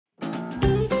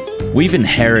we've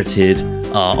inherited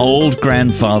our old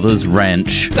grandfather's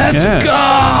ranch. Let's go!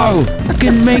 I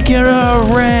can make it a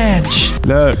ranch.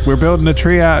 Look, we're building a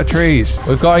tree out of trees.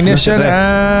 We've got ignition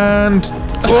and...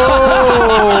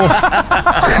 Whoa!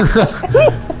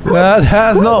 That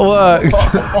has not worked.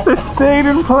 It stayed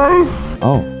in place.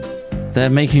 Oh, they're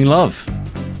making love.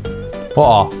 What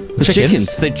are? The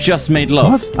chickens, they just made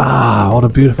love. What? Ah, what a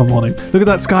beautiful morning. Look at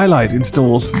that skylight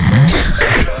installed.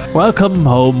 Welcome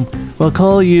home. We'll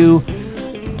call you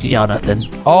Jonathan.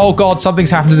 Oh God, something's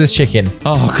happened to this chicken.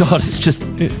 Oh God, it's just...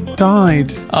 It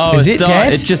died. Oh, Is it's it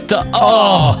dead? It just died.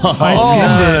 Oh, I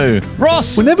skinned no.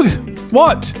 Ross! We never...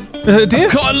 What? Dear?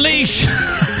 Got a leash!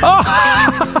 Oh,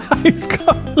 he's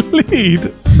got a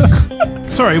lead.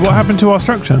 Sorry, what happened to our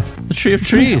structure? The tree of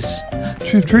trees.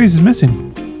 Tree of trees is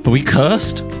missing. Are we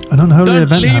cursed? An unholy Don't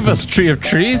event leave happened. us, tree of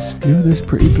trees. You're this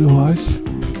pretty blue eyes.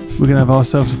 We're going to have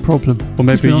ourselves a problem. Or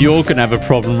maybe you're going to have a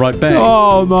problem right back.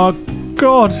 Oh my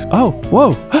God. Oh,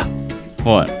 whoa.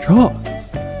 What? Trot.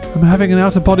 I'm having an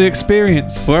out-of-body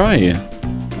experience. Where are you?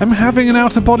 I'm having an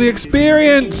out-of-body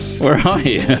experience. Where are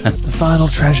you? The final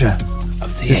treasure.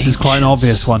 Of the This is quite an ancients.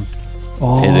 obvious one.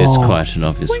 Oh. It is quite an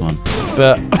obvious one.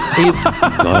 But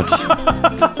God.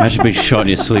 Imagine being shot in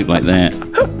your sleep like that.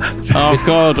 Oh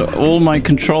God, all my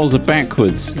controls are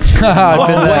backwards. I've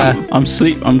been there. I'm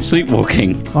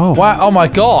sleepwalking. Oh. Wow, oh my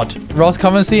God. Ross,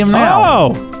 come and see him now.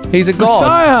 Oh. He's a god.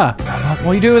 Messiah.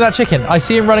 What are you doing with that chicken? I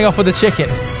see him running off with the chicken.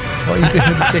 What are you doing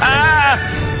with the chicken?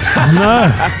 No.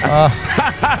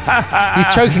 He's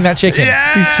choking that chicken.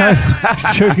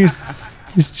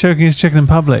 He's choking his chicken in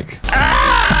public.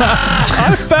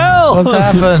 I fell. What's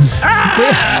happened?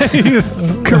 He's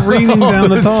careening down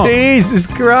the top. Jesus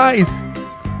Christ.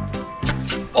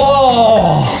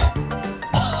 Oh.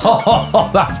 Oh,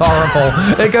 that's horrible.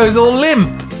 It goes all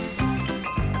limp.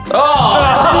 Oh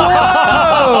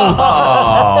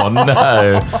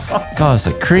no! God, it's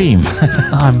like cream.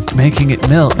 I'm making it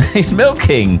milk. He's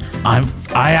milking. I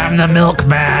am the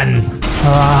milkman.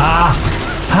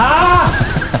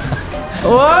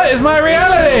 What is my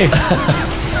reality?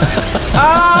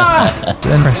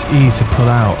 Press E to pull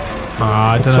out.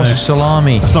 I don't know. Sausage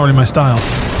salami. That's not really my style.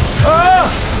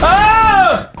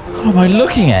 What am I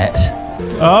looking at?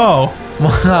 Oh.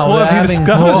 Wow, What have you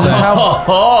discovered? This is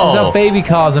how baby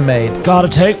cars are made. Gotta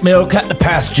take milk at the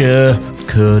pasture.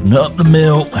 Cutting up the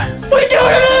milk. We do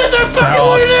it!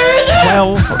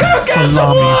 12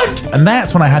 salamis. And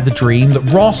that's when I had the dream that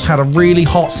Ross had a really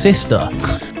hot sister.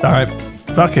 All right.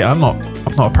 Fuck it. I'm not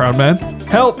a proud man.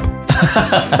 Help.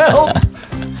 Help.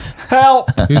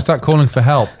 Help. Who's that calling for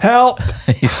help? Help.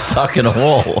 He's stuck in a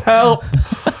wall. Help.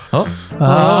 Oh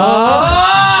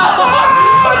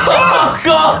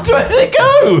God! Where did it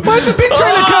go? Where'd the big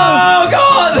trailer go? Oh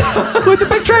God! Where'd the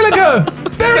big trailer go?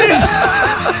 There it is.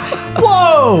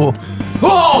 Whoa. Oh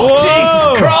Whoa.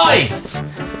 Jesus Christ!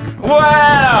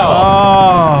 Wow!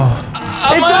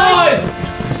 Oh. My eyes!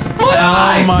 My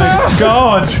eyes! Oh my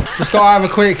God. Just gotta have a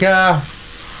quick,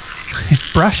 He's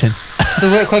brushing.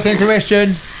 quick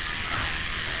intermission.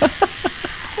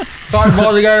 Don't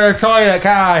bother to go to the toilet,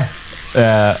 can I?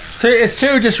 Yeah. It's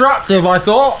too disruptive, I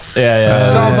thought.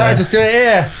 Yeah. So I'm better just do it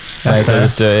here. So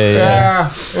just do it. Yeah.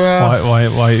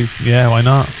 Why? Yeah, why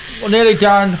not? We're nearly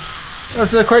done.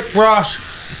 Just a quick brush.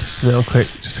 Just a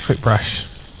quick brush.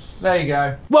 There you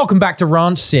go. Welcome back to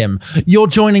Ranch Sim. You're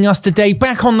joining us today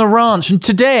back on the ranch, and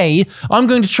today I'm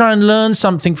going to try and learn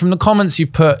something from the comments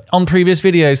you've put on previous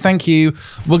videos. Thank you.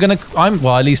 Well,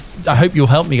 at least I hope you'll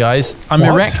help me, guys. I'm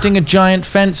erecting a giant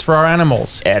fence for our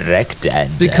animals.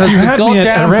 Erected. Because the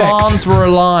goddamn barns were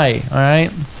a lie, all right?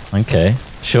 Okay,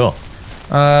 sure.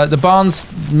 The barns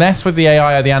mess with the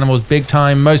AI of the animals big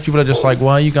time. Most people are just like,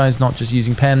 why are you guys not just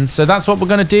using pens? So that's what we're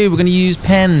going to do. We're going to use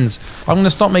pens. I'm going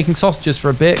to stop making sausages for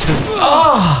a bit because...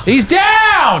 he's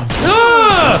down!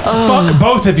 Fuck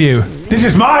both of you. This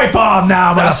is my farm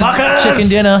now, motherfuckers. Chicken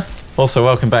dinner. Also,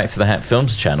 welcome back to the Hat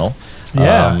Films channel.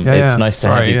 Yeah. It's nice to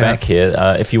have you back here.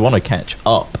 If you want to catch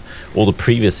up, all the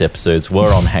previous episodes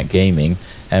were on Hat Gaming,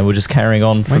 and we're just carrying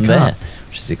on from there,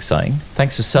 which is exciting.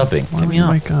 Thanks for subbing. Why don't you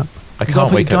wake up? I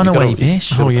can't wake up. Gun away,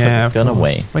 bitch. Oh yeah, gun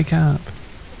away. Wake up.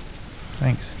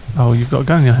 Thanks. Oh, you've got a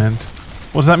gun in your hand.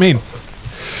 What does that mean?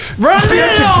 Run!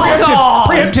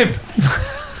 Preemptive!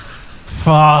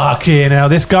 Fucking hell,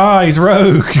 this guy's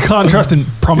rogue. You can't trust him.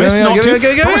 Promise not to.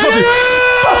 Promise not to.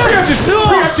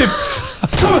 Preemptive!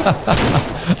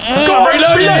 I'm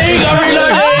reloading!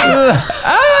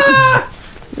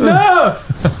 No!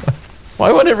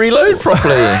 Why won't it reload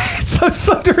properly? It's so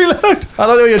slow to reload. I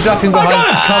don't know you're ducking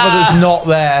behind cover that's not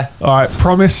there. All right,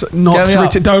 promise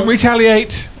not to. Don't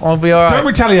retaliate. I'll be all right. Don't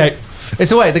retaliate.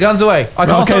 It's away. The gun's away. I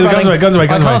can't stop the running. guns away.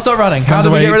 I can't stop running. How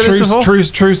did we get rid of this before?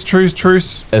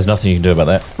 Truce. There's nothing you can do about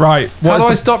that. Right. How do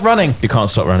I stop running? You can't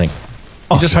stop running.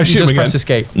 Oh, You just press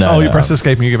escape. No, Oh, you no. press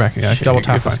escape and you get back. Yeah, okay, Double you're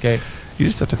tap fine. escape. You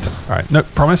just have to. Right. No,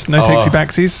 promise. No takesy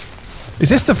backsies. Is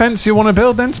this the fence you want to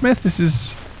build then, Smith? This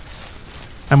is.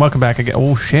 And welcome back again.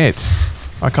 Oh shit!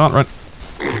 I can't run.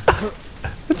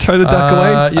 Try to duck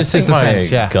away. This I is think the my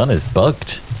fence. Yeah. gun is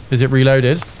bugged. Is it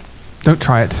reloaded? Don't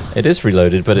try it. It is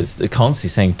reloaded, but it's constantly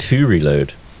saying to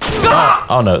reload.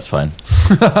 Oh no, it's fine.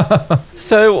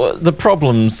 So the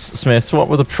problems, Smith. What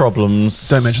were the problems?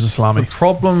 Don't mention the salami. The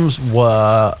problems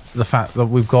were the fact that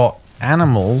we've got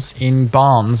animals in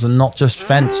barns and not just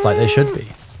fenced like they should be.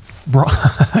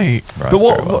 Right. But very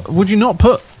well. what would you not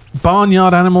put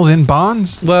barnyard animals in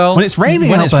barns? Well, when it's raining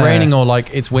when out it's there. raining or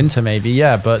like it's winter, maybe.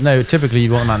 Yeah, but no. Typically,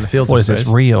 you'd want them out in the fields. What I is this,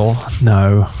 suppose. real?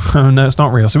 No. No, it's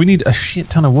not real. So we need a shit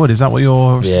ton of wood. Is that what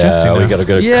you're suggesting? Yeah, we now? got to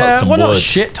go cut Yeah, some well, wood. not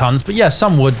shit tons, but yeah,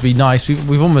 some would be nice.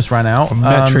 We've almost ran out. A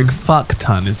metric fuck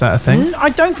ton. Is that a thing? I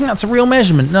don't think that's a real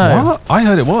measurement. No. What? I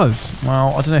heard it was. Well,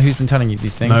 I don't know who's been telling you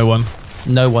these things. No one.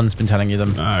 No one's been telling you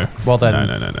them. No. Well then.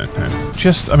 No.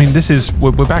 Just, I mean, this is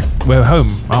we're back. We're home,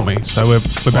 aren't we? So we're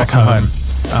back Welcome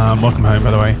home. Welcome home, by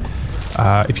the way.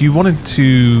 If you wanted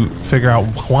to figure out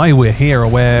why we're here or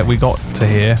where we got to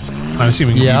here, I'm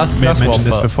assuming you may have mentioned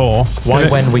this before. Why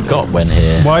when we got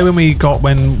here? Why when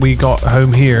we got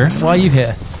home here? Why are you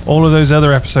here? All of those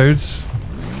other episodes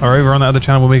are over on that other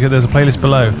channel. There's a playlist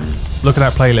below. Look at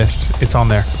that playlist. It's on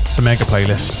there. It's a mega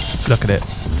playlist. Look at it.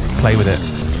 Play with it.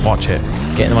 Watch it.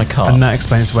 Get in my car. And that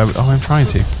explains where. I'm trying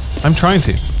to.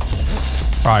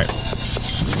 Right.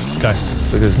 Go.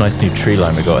 Look at this nice new tree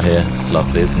line we got here. It's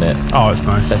lovely, isn't it? Oh, it's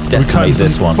nice. Let's We're decimate cutting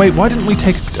this one. Wait, why didn't we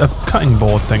take a cutting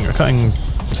board thing? A cutting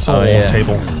saw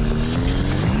table?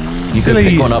 You could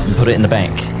pick one up and put it in the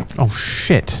bank. Oh,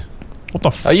 shit. What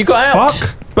the fuck? Oh, you got out.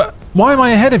 Fuck? But why am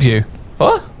I ahead of you?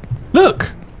 What?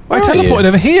 Look. I Where are teleported you?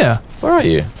 over here. Where are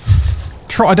you?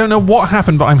 I don't know what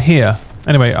happened, but I'm here.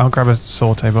 Anyway, I'll grab a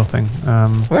saw table thing.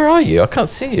 Where are you? I can't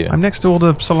see you. I'm next to all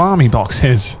the salami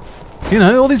boxes. You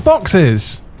know, all these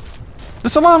boxes. The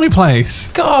salami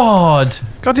place. God.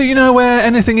 God, do you know where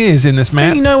anything is in this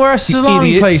map? Do you know where a salami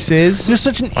idiots. place is? You're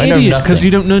such an I know idiot because nothing.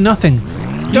 you don't know nothing.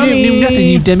 Dummy. You don't know nothing,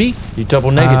 you demi. You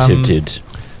double negatived.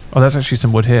 Oh, there's actually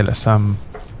some wood here. Let's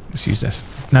use this.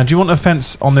 Now, do you want a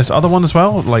fence on this other one as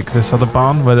well? Like this other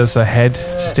barn where there's a head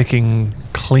sticking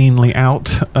cleanly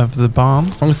out of the barn?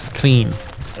 As long as it's clean.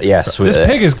 Yes. This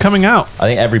pig is coming out. I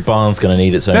think every barn's going to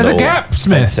need its own There's a little gap,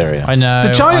 Smith. fence area. I know.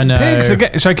 The giant I know.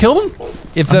 pigs. Should I kill them?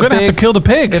 If I'm they're going to have to kill the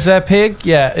pigs. If they're pig,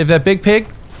 yeah. If they're big pig,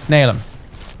 nail them.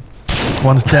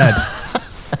 One's dead.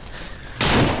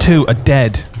 Two are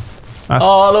dead.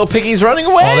 Oh, little piggy's running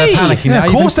away. Oh, they're panicking now. of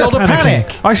You've course they're instilled a panicking.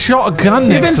 panic. I shot a gun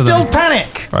You've next to them. instilled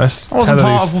panic. Right, let's That wasn't tether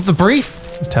part these. of the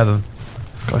brief. Let's tether them.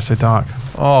 God, it's so dark.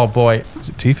 Oh boy. Is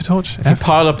it T for torch? If you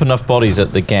pile up enough bodies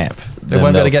at the gap, They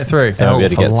won't be able to get through. They won't be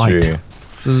able to L get for light. through.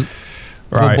 This is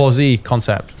Right. the Borzy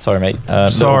concept. Sorry, mate.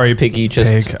 Sorry, little piggy.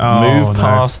 Just pig. Oh, move no.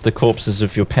 past the corpses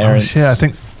of your Oh parents. shit! I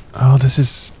think. Oh, this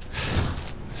is.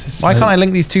 Why can't I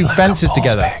link these two like a fences boss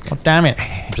together? pig. God damn it.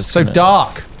 Just So gonna-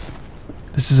 dark.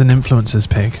 This is an influencer's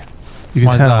pig. You can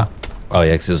Why is tell. that? Oh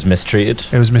yeah, because it was mistreated.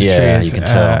 It was mistreated. Yeah, you can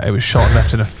tell. It was shot and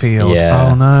left in a field. Yeah.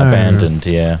 Oh no. Abandoned.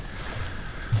 Yeah.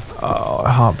 Oh,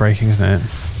 heartbreaking, isn't it?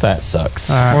 That sucks.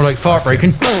 More like fart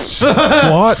breaking.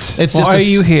 What? It's Why just are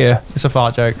you here? It's a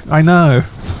fart joke. I know.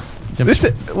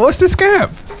 What's this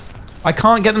gap? I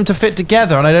can't get them to fit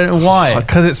together and I don't know why.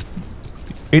 Because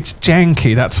it's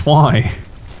janky. That's why.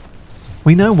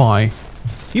 We know why.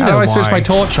 You How know do I why. switch my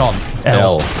torch on?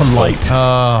 L for light.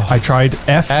 Oh. I tried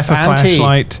F F for and T.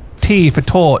 flashlight, T for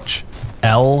torch,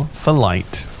 L for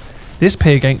light. This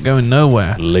pig ain't going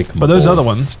nowhere. Ligma But those balls. other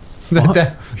ones,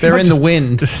 They're in the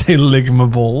wind. just say ligma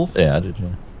balls. Yeah, I did. Yeah.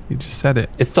 You just said it.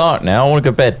 It's dark now. I want to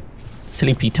go to bed.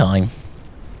 Sleepy time.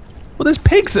 Well, there's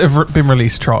pigs that have been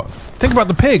released, Trot. Think about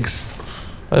the pigs.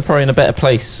 They're probably in a better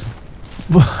place.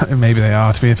 Maybe they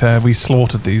are, to be fair. We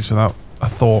slaughtered these without a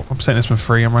thought. I'm setting this one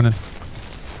free. I'm running.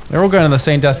 They're all going to the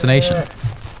same destination.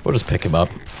 We'll just pick him up.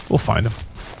 We'll find them.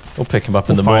 We'll pick him up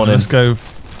in We'll the find 'em. morning.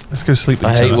 Let's go sleep with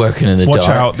I each hate other. working in the Watch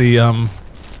dark. out,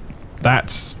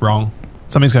 that's wrong.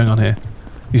 Something's going on here.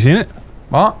 You seen it?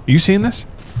 What? You seen this?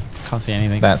 Can't see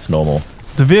anything. That's normal.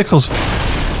 The vehicle's...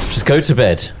 Just go to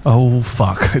bed. Oh,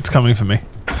 fuck. It's coming for me.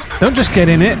 Don't just get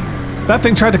in it. That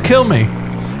thing tried to kill me.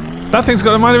 That thing's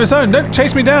got a mind of its own. Don't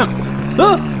chase me down.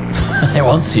 Ah! It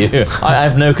wants you. I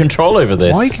have no control over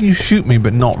this. Why can you shoot me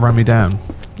but not run me down?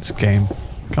 This game.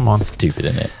 Come on. Stupid,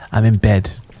 isn't it? I'm in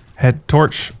bed. Head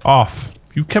torch off.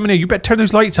 You come in here. You better turn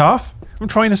those lights off. I'm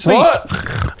trying to sleep. What?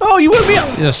 Oh, you woke me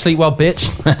up. You sleep well, bitch.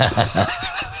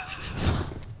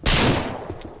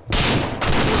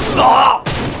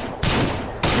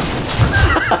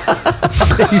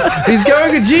 He's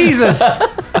going to Jesus.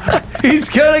 He's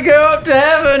gonna go up to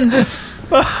heaven.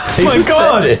 Oh my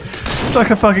God. It's like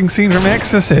a fucking scene from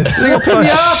Exorcist. Like a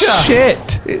pinata. Shit.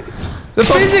 The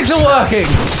physics are working.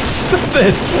 Stop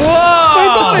this.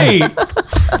 Whoa. My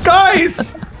body.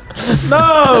 Guys.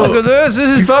 No. Look at this.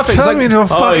 This is perfect. It's Turn me like, into a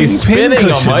fucking he's spinning on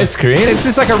pincushion. my screen. it's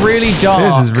just like a really dark,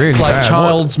 This is really like bad.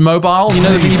 child's mobile. You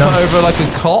know the thing you put over like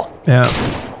a cot? Yeah.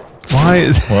 Why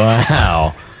is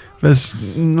Wow. there's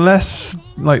less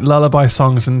like lullaby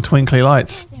songs and twinkly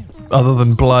lights other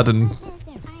than blood and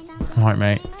All right,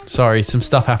 mate. Sorry, some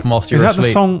stuff happened whilst you is were that the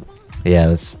asleep. song?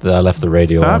 Yeah, I left the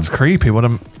radio That's on. creepy. What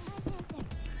am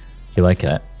You like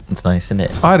that? It's nice, isn't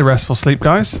it? I had a restful sleep,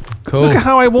 guys. Cool. Look at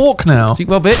how I walk now. Sleep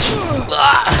well, bitch.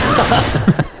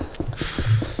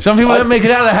 Some people don't make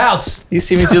it out of the house. You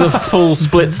see me do the full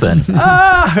splits then?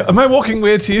 Am I walking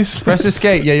weird to you? Press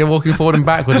escape. Yeah, you're walking forward and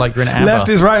backward like you're in amber. Left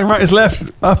is right and right is left.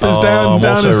 Up is down, I'm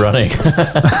down also is running.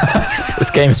 This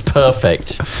game's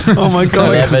perfect. Oh my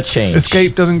God. Never change.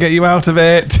 Escape doesn't get you out of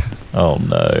it. Oh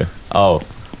no. Oh, I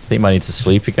think I need to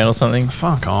sleep again or something.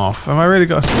 Fuck off. Have I really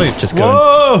got to sleep? Just go.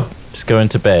 Whoa! Just go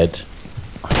into bed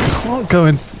I can't go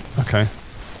in. Okay.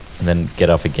 and then get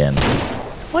up again.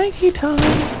 Wakey time.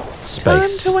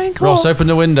 Space. Time to wake Ross, up. open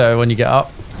the window when you get up.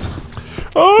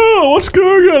 Oh, what's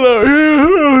going on out here?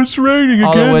 Oh, it's raining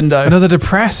Other again. window. Another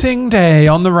depressing day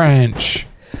on the ranch.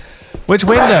 Which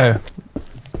window?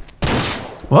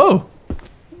 Whoa.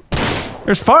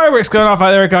 There's fireworks going off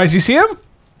out there, guys. You see them?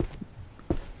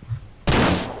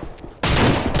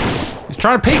 He's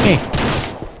trying to peek me.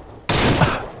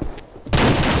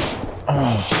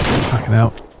 Fucking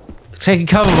hell. Taking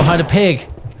cover behind a pig.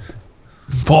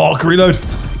 Fuck, reload.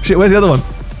 Shit, where's the other one?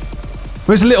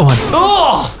 Where's the little one?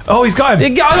 Oh! Oh, he's got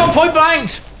him. I got point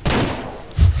blanked.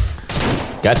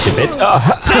 Gotcha, bitch. Oh.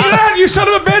 Take that, you son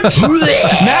of a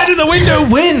bitch! Man in the window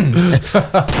wins!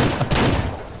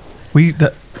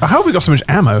 How have we got so much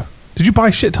ammo? Did you buy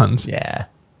shit tons? Yeah.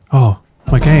 Oh,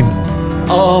 my game.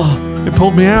 Oh, It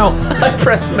pulled me out. I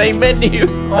pressed main menu.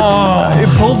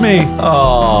 It pulled me.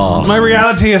 Oh. My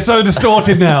reality is so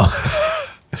distorted now.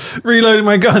 Reloading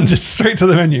my gun just straight to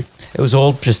the menu. It was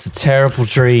all just a terrible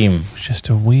dream. Just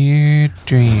a weird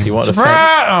dream. So you want a fence?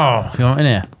 Oh, you want in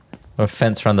here? Want a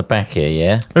fence around the back here,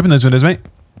 yeah? Open those windows, mate.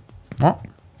 What?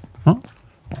 Oh,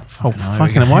 no,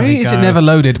 fucking here why we is it go. never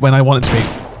loaded when I want it to be?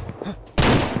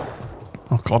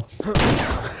 Oh, God.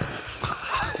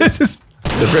 This is...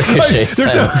 The ricochet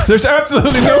sound. There's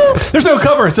absolutely there's no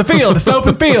cover. It's a field. It's an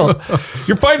open field.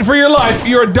 You're fighting for your life.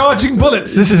 You're dodging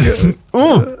bullets. This is...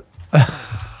 Ooh.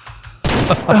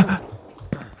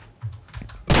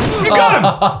 You got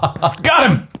him! Got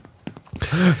him!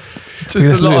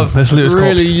 Just a lot of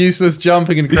really useless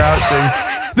jumping and crouching.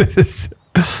 This is...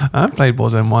 I've played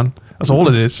Warzone 1. That's all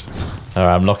it is. All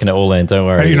right, I'm locking it all in. Don't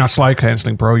worry. Hey, you're not slide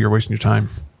cancelling, bro. You're wasting your time.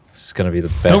 This is going to be the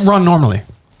best. Don't run normally.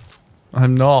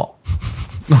 I'm not.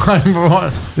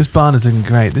 I'm This barn is looking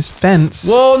great. This fence...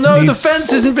 Well, no, the needs-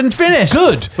 fence hasn't been finished.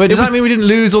 Good. Wait, does It was- that mean we didn't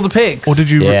lose all the pigs? Or did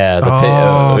you... Yeah, the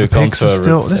oh, we've the gone pigs to are a-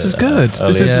 still... This is good.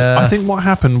 This is... Yeah. I think what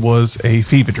happened was a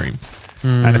fever dream.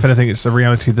 And if anything, it's a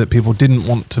reality that people didn't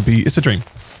want to be... It's a dream.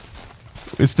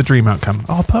 It's the dream outcome.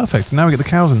 Oh, perfect. Now we get the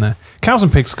cows in there. Cows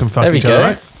and pigs can fuck There we each go. other,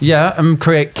 right? Yeah, and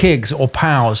create kigs or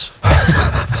pows.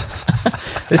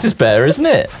 This is better, isn't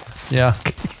it? Yeah.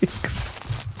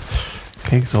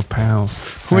 Pigs or pals.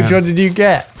 Which Man. one did you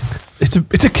get? It's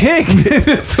a kig.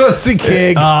 This one's a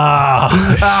kig.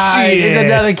 It's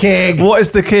another kig. What is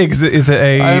the kig? Is it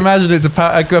I a imagine it's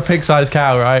a pig-sized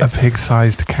cow, right?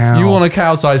 pig-sized cow? You want a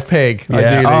cow-sized pig, Yeah.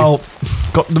 ideally.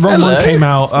 Got the wrong one Hello. came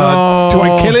out. Do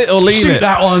I kill it or leave Shoot it?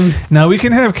 that one. No, we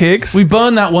can have kigs. We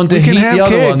burn that one to We can heat have the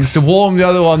other kigs. ones, to warm the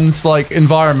other ones' like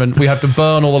environment. We have to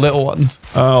burn all the little ones.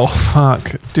 Oh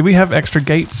fuck! Do we have extra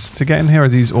gates to get in here? Or are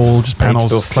these all just I need to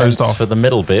panels build closed fence off? for the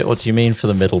middle bit. What do you mean for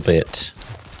the middle bit?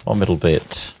 What middle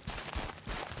bit?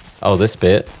 Oh, this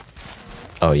bit.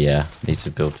 Oh yeah, need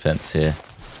to build fence here.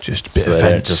 Just a bit So of they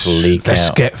don't fence. just leak Let's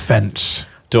out. get fence.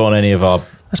 Don't want any of our...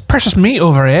 There's precious meat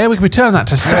over here. We could be turning that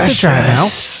to sausage right now.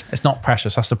 It's not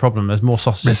precious. That's the problem. There's more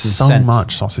sausages There's than so sense.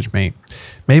 much sausage meat.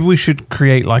 Maybe we should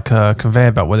create like a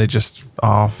conveyor belt where they just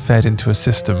are fed into a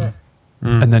system,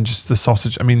 and then just the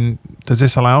sausage. I mean, does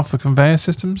this allow for conveyor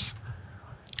systems?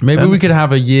 Maybe we could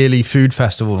have a yearly food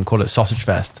festival and call it Sausage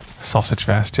Fest. Sausage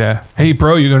Fest, yeah. Hey,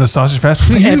 bro, you going to Sausage Fest?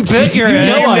 You bet your You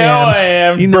ass. know I am. I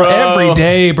am, You know bro. every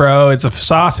day, bro. It's a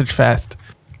Sausage Fest.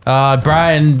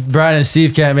 Brian and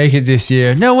Steve can't make it this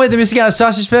year. No way, they're missing out on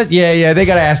Sausage Fest? Yeah, they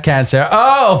got ass cancer.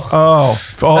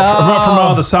 From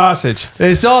all the sausage.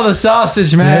 It's all the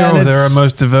sausage, man. They're our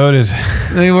most devoted.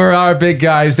 They were our big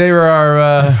guys. They were our...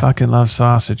 I fucking love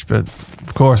sausage, but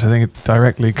of course I think it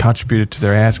directly contributed to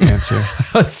their ass cancer.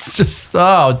 It's just...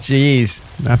 Oh, jeez.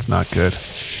 That's not good.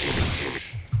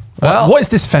 Well, what is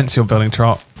this fence you're building,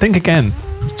 Trot? Think again.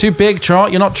 Too big,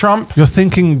 Trot. You're not Trump. You're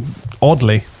thinking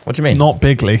oddly. What do you mean? Not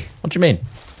bigly. What do you mean?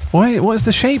 Why? What is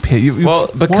the shape here?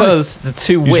 Because the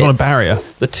two widths. You just want a barrier.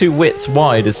 The two widths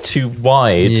wide is too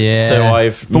wide. Yeah. So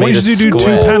I've But made why did you do 2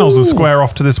 panels and square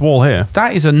off to this wall here?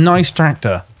 That is a nice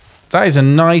tractor. That is a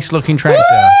nice looking tractor.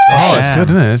 Oh, it's good,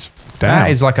 isn't it? It's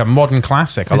That is like a modern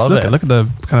classic. I love it. Look at the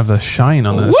kind of the shine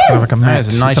on this. Kind of like a matte.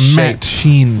 That is a nice it's a matte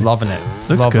sheen. Loving it.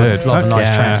 Looks good. Love a nice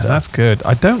yeah, tractor. That's good.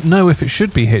 I don't know if it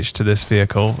should be hitched to this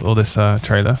vehicle or this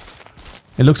trailer.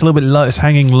 It looks a little bit low. It's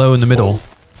hanging low in the middle.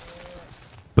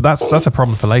 But that's a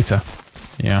problem for later.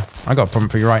 Yeah. I got a problem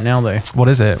for you right now, though. What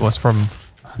is it? What's the problem?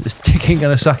 This dick ain't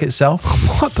gonna suck itself.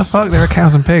 What the fuck? There are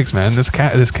cows and pigs, man. This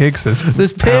kigs,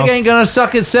 this pig ain't gonna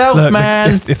suck itself, Look,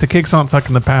 man. If the kigs aren't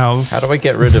fucking the pals. How do I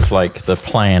get rid of like the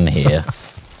plan here?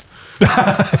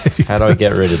 How do I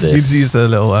get rid of this? You use the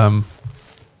little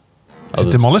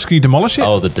demolish. Can you demolish it?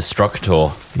 Oh, the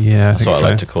destructor. Yeah, That's what I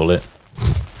like to call it.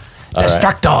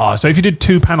 Destructor. Right. So if you did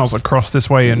 2 panels across this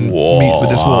way and meet with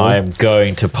this wall, I'm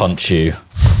going to punch you.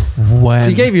 When? So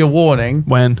he gave you a warning.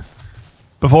 When?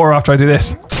 Before or after I do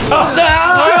this? Oh, no!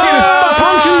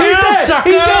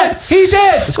 He's dead! He's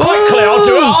dead! It's quite clear. I'll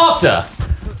do it after.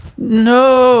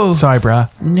 No. Sorry, bro.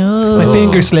 No. My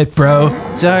finger slipped, bro.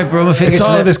 Sorry, bro. My finger It's all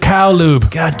slipped. this cow lube.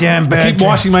 Goddamn bad. I keep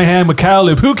washing my hand with cow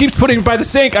lube. Who keeps putting it by the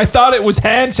sink? I thought it was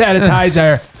hand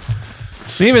sanitizer.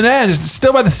 And even then, it's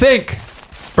still by the sink.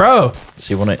 Bro.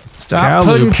 So you want it? Stop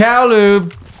putting cow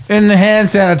lube in the hand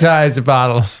sanitizer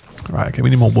bottles. Right, okay, we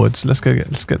need more wood. So let's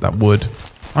get that wood.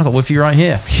 I got wood for you right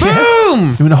here. Yeah.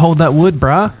 Boom! You want to hold that wood,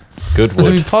 bruh? Good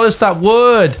Let me wood. polish that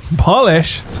wood.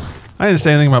 Polish? I didn't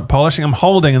say anything about polishing. I'm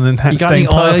holding and then staying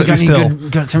perfectly still.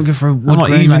 Got something good for a wood I'm not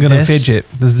grain even like going to this? fidget.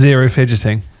 There's zero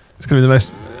fidgeting. It's going to be the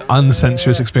most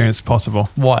unsensuous experience possible.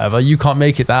 Whatever. You can't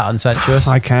make it that unsensuous.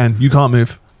 I can. You can't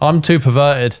move. I'm too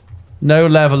perverted. No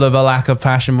level of a lack of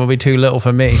passion will be too little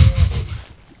for me.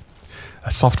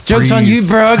 A soft breeze. Joke's on you,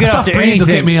 bro. A soft breeze will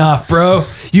get me off, bro.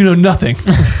 You know nothing.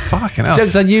 Fucking hell.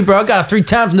 Joke's on you, bro. I got 3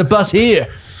 times from the bus here.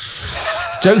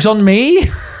 Joke's on me.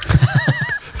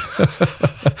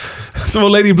 Some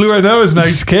old lady blew her nose and I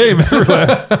just came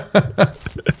everywhere.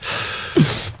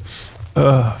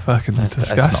 Oh, fucking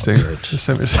disgusting. That's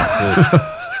not good.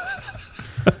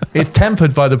 It's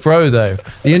tempered by the bro, though.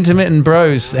 The intermittent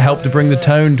bros help to bring the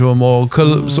tone to a more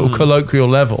sort of colloquial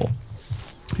level.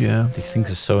 Yeah. These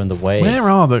things are so in the way. Where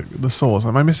are the saws?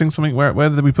 Am I missing something? Where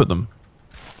did we put them?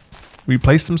 We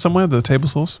placed them somewhere, the table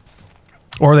saws?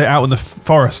 Or are they out in the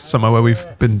forest somewhere where we've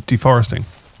been deforesting?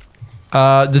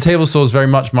 The table saws very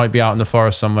much might be out in the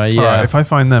forest somewhere, yeah. Alright, if I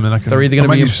find them, then I can... They're either going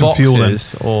to be in some fuel then.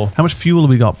 boxes or... How much fuel have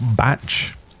we got?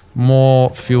 Batch? More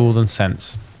fuel than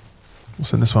sense.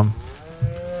 What's in this one?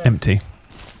 Empty.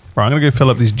 Right, I'm going to go fill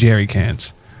up these jerry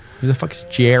cans. Who the fuck's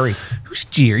Jerry? Who's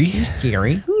Jerry?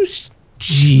 Jerry? Who's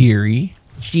Jerry?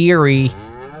 Jerry.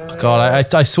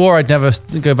 God, I swore I'd never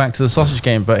go back to the sausage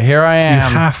game, but here I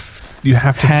am. You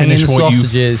have to hanging finish what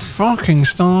sausages. you fucking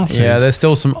started. Yeah, there's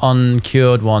still some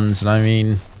uncured ones, and I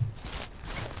mean...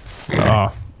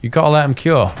 Oh, You gotta let them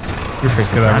cure. You're let's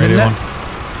freaking get that running radio it. on.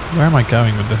 Where am I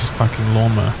going with this fucking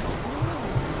lawnmower?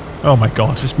 Oh my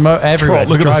god. Just mow everywhere.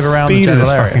 Look Just at drive the around the speed of general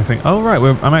this area. fucking thing. Oh right,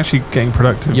 I'm actually getting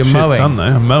productive You're shit mowing. done though.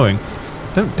 I'm mowing.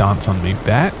 Don't dance on me,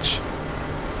 batch.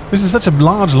 This is such a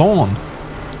large lawn.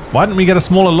 Why didn't we get a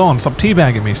smaller lawn? Stop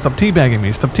teabagging me. Stop teabagging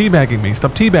me. Stop teabagging me.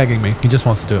 Stop teabagging me. He just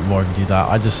wants to do it more if you do that.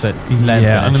 I just said,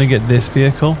 Yeah, I'm going to get this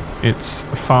vehicle. It's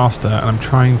faster, and I'm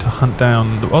trying to hunt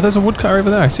down... Oh, there's a woodcutter over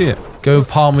there. I see it. Go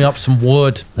pile me up some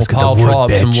wood. Let's Or get pile the wood,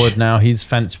 Trot up some bitch. wood now. He's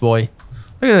fence boy.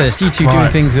 Look at this. You two doing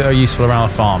Right. things that are useful around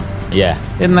a farm. Yeah.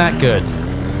 Isn't that good?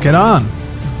 Get on.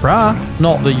 Brah.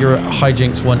 Not that your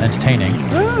hijinks weren't entertaining.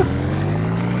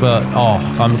 But, oh,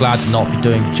 I'm glad to not be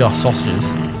doing just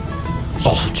sausages.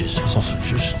 Sausages.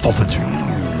 Sausage.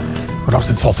 What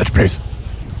else in sausage, please?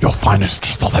 Your finest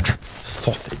sausage.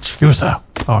 Sausage. You, sir.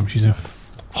 Oh, I'm choosing A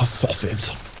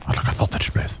sausage. I'd like a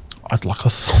sausage, please. I'd like a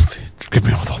sausage. Give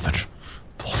me a sausage.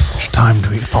 It's time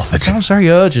to eat sausage. Sounds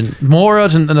very urgent. More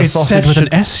urgent than a It's sausage said with should-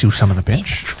 an S, you son of a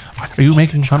bitch. Are you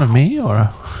making fun of me, or...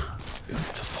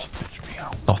 Sausage me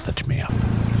up. Sausage me up.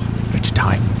 It's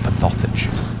time for sausage.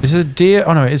 Is it a deer?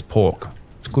 Oh no, it is pork.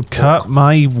 It's good pork. Cut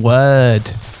my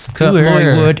word. Cut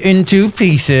my wood into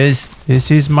pieces. This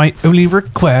is my only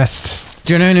request.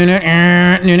 These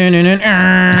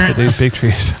big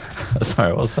trees.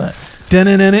 Sorry, what's that?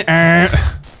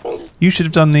 You should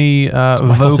have done the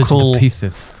vocal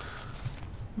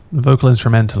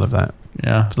instrumental of that.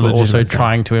 Yeah, but also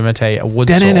trying to imitate a wood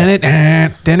saw. That's what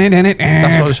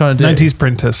I was trying to do. 90s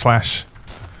printer slash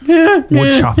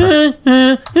wood chopper.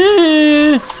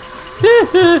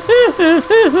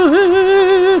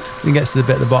 It gets to the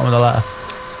bit at the bottom of the letter.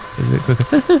 It's a bit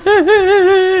quicker.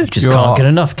 You just can't get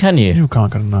enough, can you? You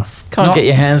can't get enough. Can't get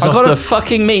your hands off the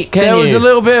fucking meat, can you? There was a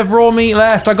little bit of raw meat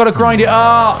left. I got to grind it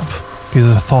up. He's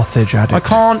a sausage addict. I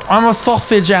can't. I'm a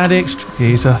sausage addict.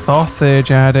 He's a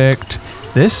sausage addict.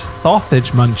 This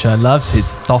sausage muncher loves his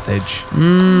sausage.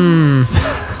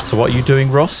 So what are you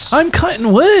doing, Ross? I'm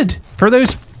cutting wood for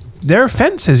those. There are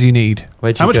fences you need.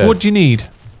 Where'd you How much go? wood do you need?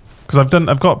 Because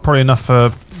I've got probably enough for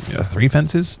 3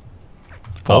 fences.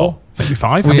 4, maybe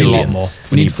 5. We need a lot more.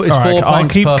 We need. It's 4 planks I'll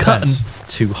keep per cutting.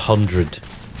 fence.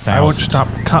 200,000. I won't stop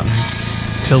cutting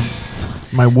till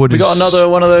my wood. We got another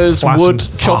one of those flat wood and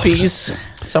soft. choppies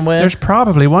somewhere. There's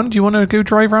probably one. Do you want to go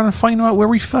drive around and find out where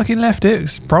we fucking left it?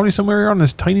 It's probably somewhere on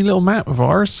this tiny little map of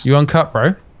ours. You uncut,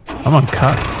 bro? I'm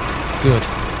uncut. Good.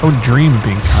 I wouldn't dream of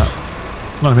being cut.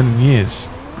 Not in a million years.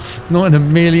 Not in a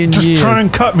million years. Just try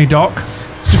and cut me, Doc.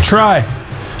 Just try.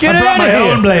 Get I brought out my of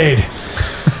here. own blade.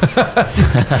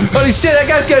 Holy shit! That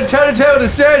guy's going toe to toe with the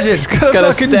surgeon. He's got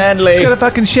a Stanley. He's got a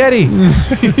fucking shetty.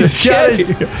 He's got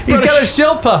a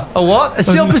shilpa. A what? A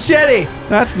shilpa shetty.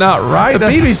 That's not right. A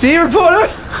BBC reporter.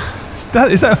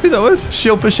 Is that who that was?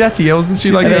 Shilpa Shetty. Wasn't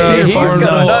she like He's a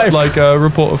got a knife.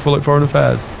 reporter for like foreign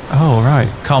affairs? Oh right.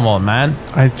 Come on, man.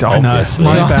 I know. Obviously.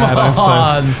 My bad. I'm Come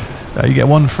on. so. You get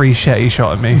one free shetty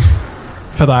shot at me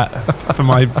for that. For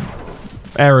my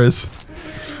errors.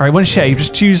 All right, one shetty.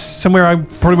 Just choose somewhere I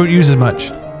probably won't use as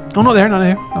much. Oh, not there. Not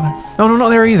there. Not there. No, not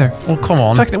there either. Well, come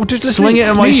on. Just swing it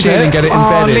in my shin and get it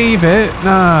embedded. Leave it.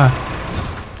 Nah.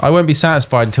 I won't be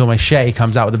satisfied until my shetty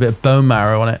comes out with a bit of bone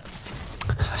marrow on it.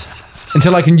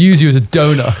 Until I can use you as a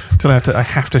donor. Until I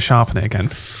have to sharpen it again.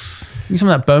 Use some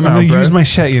of that bone I'm marrow, going to bro. use my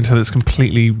shetty until it's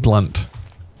completely blunt.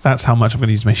 That's how much I'm going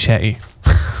to use my shetty.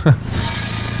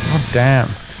 God damn.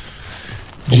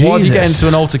 What if you get into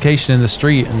an altercation in the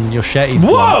street and your shetty's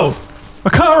Whoa! A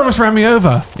car almost ran me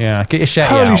over. Yeah, get your shetty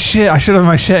Holy out. shit, I should have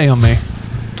my shetty on me.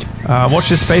 Watch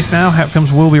this space now. Hat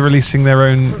Films will be releasing their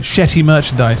own shetty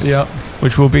merchandise. Yep.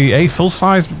 Which will be a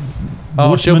full-size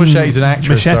Shilpa Shetty's an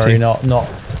actress, machete. sorry, not a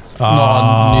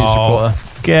news reporter.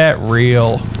 Get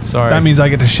real. Sorry. That means I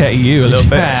get to shetty you a little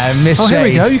bit. Yeah, Miss Oh, here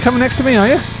we Shetty. go. You coming next to me, are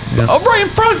you? Yeah. Oh, right in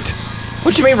front!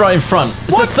 What do you mean right in front?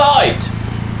 It's What? the side.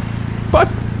 But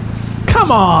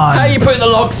come on! How are you putting the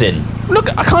logs in? Look,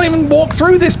 I can't even walk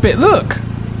through this bit. Look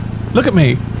at me.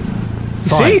 You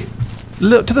Fine. see?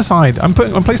 Look to the side. I'm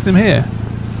placing them here.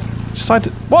 Just side to.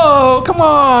 Whoa! Come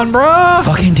on, bruh.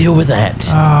 Fucking deal with that.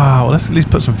 Ah, well, let's at least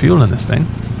put some fuel in this thing.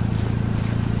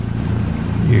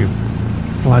 You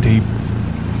bloody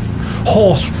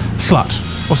horse slut.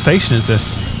 What station is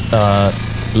this?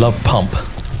 Love Pump.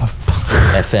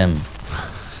 FM.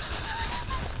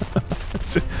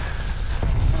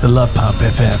 The Love Pump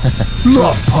FM.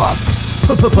 Love pump.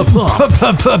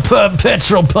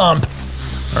 Petrol pump.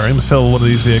 Alright, I'm gonna fill one of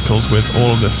these vehicles with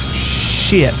all of this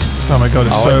shit. Oh my god,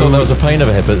 it's Oh, so. I thought there was a plane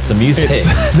overhead, but it's the music.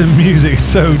 The music's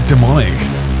so demonic.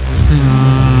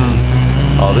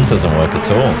 Oh, this doesn't work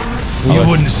at all. You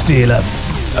wouldn't steal a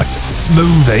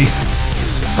movie.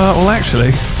 Well,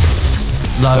 actually,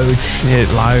 Loads. shit,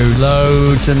 loads.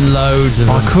 Loads and loads of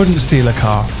I them. couldn't steal a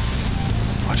car.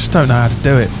 I just don't know how to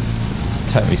do it. It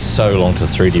took me so long to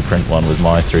 3D print one with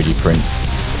my 3D print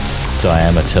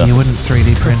diameter. You wouldn't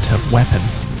 3D print a weapon.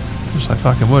 Just like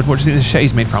fucking wood. What do you think this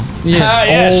shetty's made from? Yes.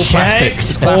 All plastic.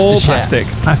 It's All plastic. plastic.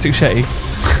 Plastic shetty.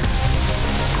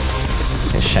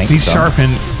 It shanked Needs some.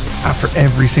 sharpened after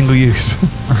every single use.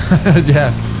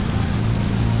 Yeah.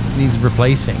 Needs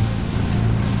replacing.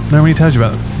 Nobody tells you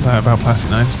about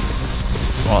plastic knives.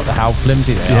 What, how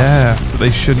flimsy they are. Yeah, but they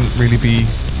shouldn't really be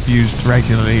used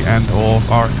regularly and or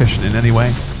are efficient in any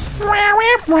way.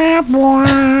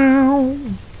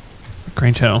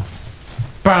 Crane shell.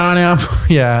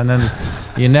 Yeah, and then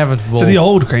the inevitable. So the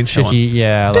old crane shell. tricky,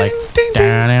 yeah, like. Ding,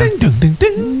 ding, ding,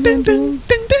 ding, ding, ding,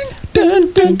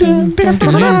 ding, ding, ding,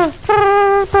 ding.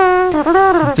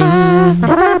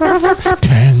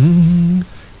 Ding.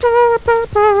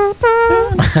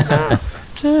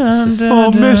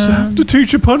 Oh, miss, the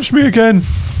teacher punched me again.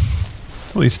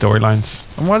 All these storylines.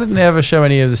 And why didn't they ever show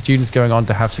any of the students going on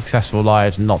to have successful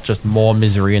lives and not just more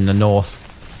misery in the north?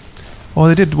 Oh,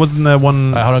 they did. Wasn't there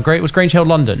one? Hold on, was Grange Hill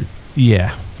London?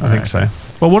 Yeah, I think so.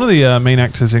 Well, one of the main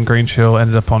actors in Grange Hill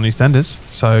ended up on EastEnders,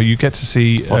 so you get to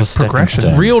see What a stepping progression.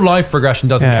 stone. Real life progression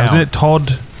doesn't Yeah, count. isn't it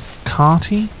Todd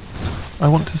Carty? I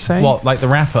want to say. What, like the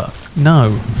rapper?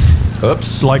 No,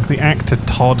 Oops. like the actor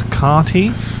Todd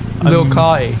Carty. Lil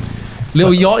Carty.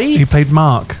 Lil Yachty? He played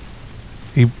Mark.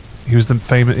 He was the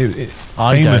famous.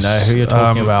 I don't know who you're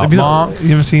talking about. Have you, Mark?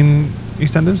 you ever seen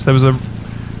EastEnders? There was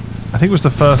I think it was the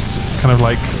first kind of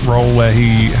like role where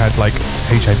he had like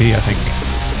HIV. I think.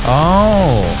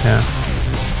 Oh. Yeah.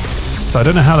 So I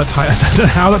don't know how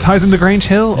that ties into Grange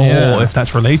Hill, or if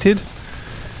that's related.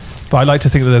 But I like to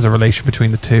think that there's a relation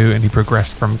between the two, and he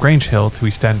progressed from Grange Hill to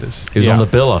EastEnders. He was on the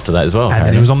bill after that as well. And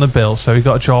then he was on the bill, so he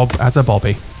got a job as a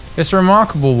Bobby. It's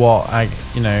remarkable what, Ant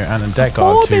and Dec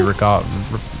got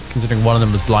to considering one of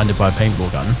them was blinded by a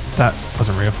paintball gun. That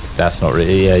wasn't real. That's not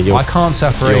really. Yeah, I can't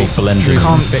separate you're blending. truth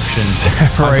Can't and fiction.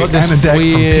 separate I've got this Ant and Dec from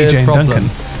weird PJ and problem. Duncan.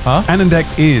 Huh? Ant and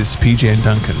Dec is PJ and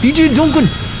Duncan. PJ Duncan.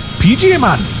 PJ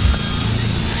man.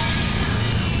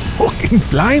 Fucking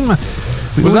blind man.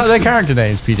 Was that their character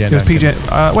names, PJ and It was Duncan?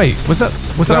 PJ. Wait, was that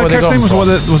what their they character got name?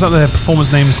 them Was that their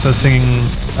performance names for singing?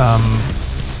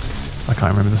 I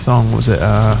can't remember the song. What was it?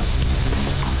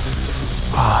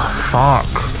 Fuck.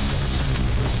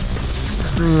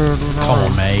 Come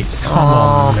on, mate. Come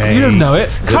on, mate. You don't know it.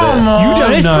 Come on. You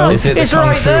don't know. Is it the It's Kung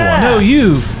right Fu there. one? No,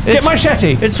 you. Get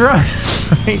machete. It's right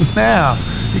now.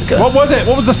 What was it?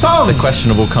 What was the song? The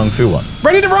questionable Kung Fu one.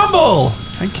 Ready to rumble.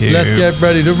 Thank you. Let's get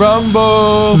ready to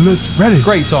rumble. Let's ready.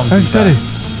 Great song. I'm steady.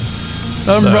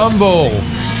 Rumble.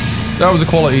 That was a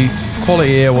quality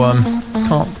ear one.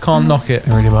 Can't knock it.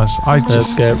 It really was. I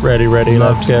just ready,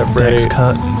 loved Deck's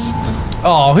curtains.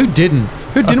 Oh, who didn't?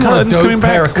 Who didn't want a Curtains coming dope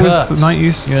pair back of with curtains?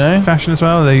 90s You know? fashion as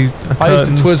well. They I used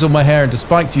to twizzle my hair into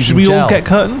spikes using Should we gel. all get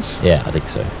curtains? Yeah, I think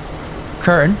so.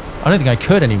 Curtain? I don't think I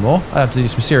could anymore. I'd have to do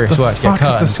some serious The work to get fuck is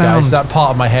the curtains, sound? guys. That part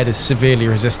of my head is severely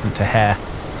resistant to hair.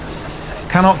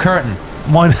 Cannot curtain.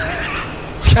 Mine.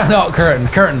 Cannot curtain.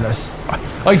 Curtainless.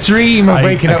 I dream of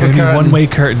waking up with curtains. One-way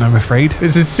curtain, I'm afraid.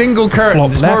 It's a single curtain.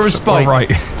 Flop It's left more of a spike. or right.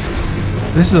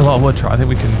 This is a lot of wood, right? I think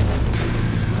we can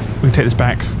take this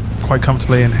back quite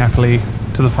comfortably and happily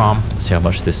to the farm. See how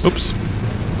much this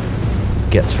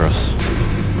gets for us.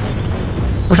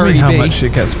 What do you mean how Curry B. much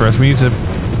it gets for us? We need to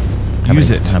How use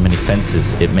many, it. How many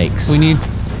fences it makes. We need to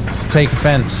take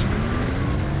offense.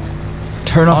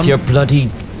 Turn off your bloody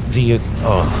vehicle.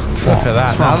 Oh, Look at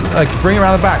that. Now, bring it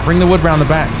around the back. Bring the wood around the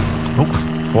back.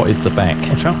 what is the back?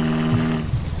 Watch out.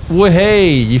 Well,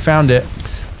 hey, you found it.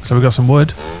 So we got some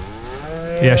wood.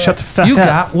 Yeah, shut the fuck You up.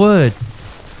 got wood.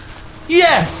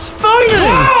 Yes! Finally!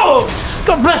 Whoa!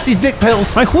 God bless these dick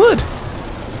pills. Like wood.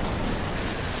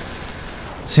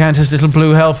 Santa's little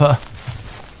blue helper.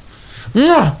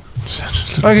 Mwah!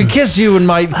 I can kiss you in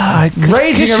my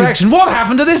raging kiss you. erection. What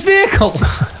happened to this vehicle?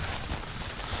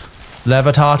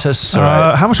 Levitatus.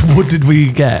 How much wood did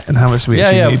we get, and how much do we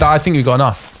actually need? I think we got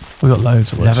enough. We got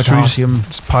loads of wood. Should we Levitatium.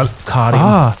 just pile- Cardium.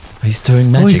 Ah, He's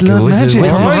doing Oh, he's magic. learned He's a magic.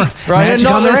 wizard. Alright. Right, Magic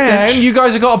knock on the this ranch. down. You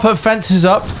guys have got to put fences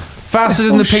up faster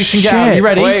than the pigs can get out. shit. You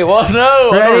ready? Wait, what? No,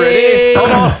 I'm not Ready? ready.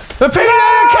 Come on. The pigs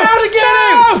are cows are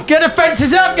getting out. Get the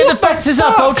fences up. Get the fences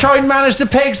up. I'll try and manage the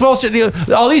pigs whilst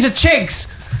oh, these are chigs.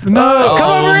 No. Come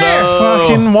over here.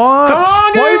 fucking what? Come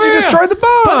on, get Why over did you here. destroy the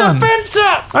Put barn? the fence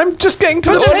up. I'm just getting to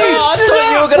Put the the page. fence I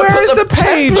thought you were going to Where put is the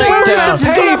page? template Where is down. the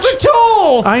It's got up page? at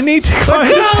all. I need to find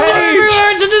the page.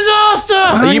 It's a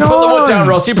disaster. You put the wood down,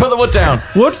 Ross. You put the wood down.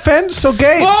 Wood fence or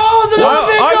gates? Oh, there's none of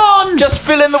it gone. Just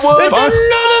fill in the wood. There's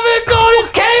none of it gone. It's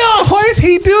chaos. Why is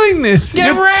he doing this?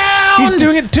 Get round. He's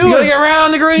doing it to You gotta us. get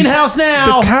around the greenhouse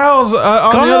now. The cows are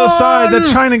on Come the other side. They're on.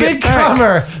 trying to get Big back.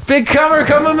 Comer. Big Comer,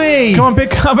 come with me. Come on, Big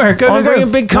Comer. Go, I'm go, go.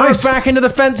 bringing Big Comer Nice. back into the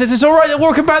fences. It's all right. They're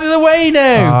walking back the other way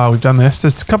now. Ah, we've done this.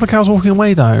 There's a couple of cows walking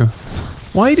away, though.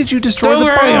 Why did you destroy Don't the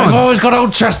worry. barn? I've always got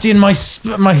old Trusty in my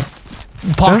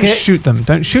Don't pocket. shoot them.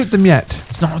 Don't shoot them yet.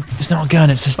 It's not a gun.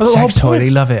 It's just a Oh, the whole sex toy. point. They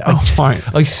love it. Oh, right.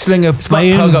 I sling a butt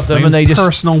My plug own- up them, my and they own just.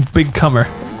 personal Big Comer.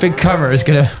 Big Comer is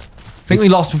gonna. I think we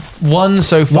lost one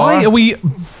so far.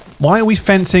 Why are we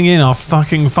fencing in our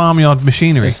fucking farmyard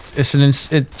machinery? It's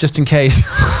just in case.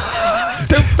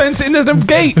 Don't fence it in. There's no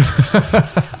gate.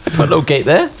 Put a little gate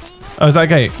there. Oh, is that a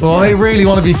gate? Well, they really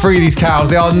want to be free. These cows.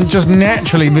 They are just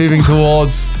naturally moving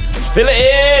towards. Fill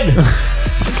it in.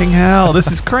 Fucking hell!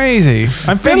 This is crazy.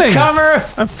 I'm Big filling. Comer.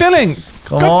 I'm filling.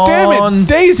 Come God damn on. it,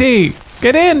 Daisy!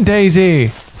 Get in,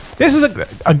 Daisy. This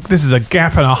is a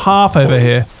gap and a half over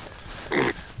here.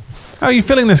 How are you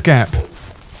filling this gap?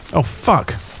 Oh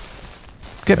fuck!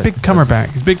 Get Big Comer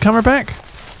back. Is Big Comer back?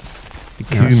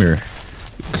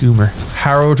 Coomer.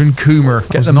 Harold and Coomer. I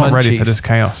Get was the not munchies. ready for this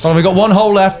chaos. Oh, we got one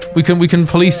hole left. We can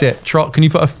police it. Trot, can you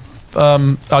put a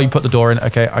Oh, you put the door in.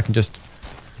 Okay, I can just...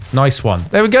 Nice one.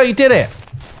 There we go, you did it.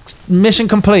 Mission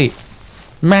complete.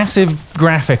 Massive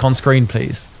graphic on screen,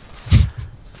 please.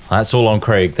 That's all on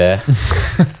Craig there.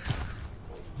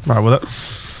 Right, well,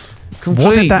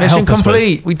 Complete. Mission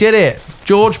complete. We did it.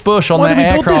 George Bush on Why that did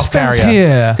we build this aircraft fence carrier.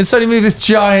 here? Can suddenly move this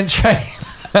giant train.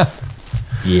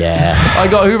 Yeah.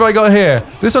 Who have I got here?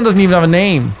 This one doesn't even have a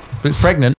name, but it's pregnant.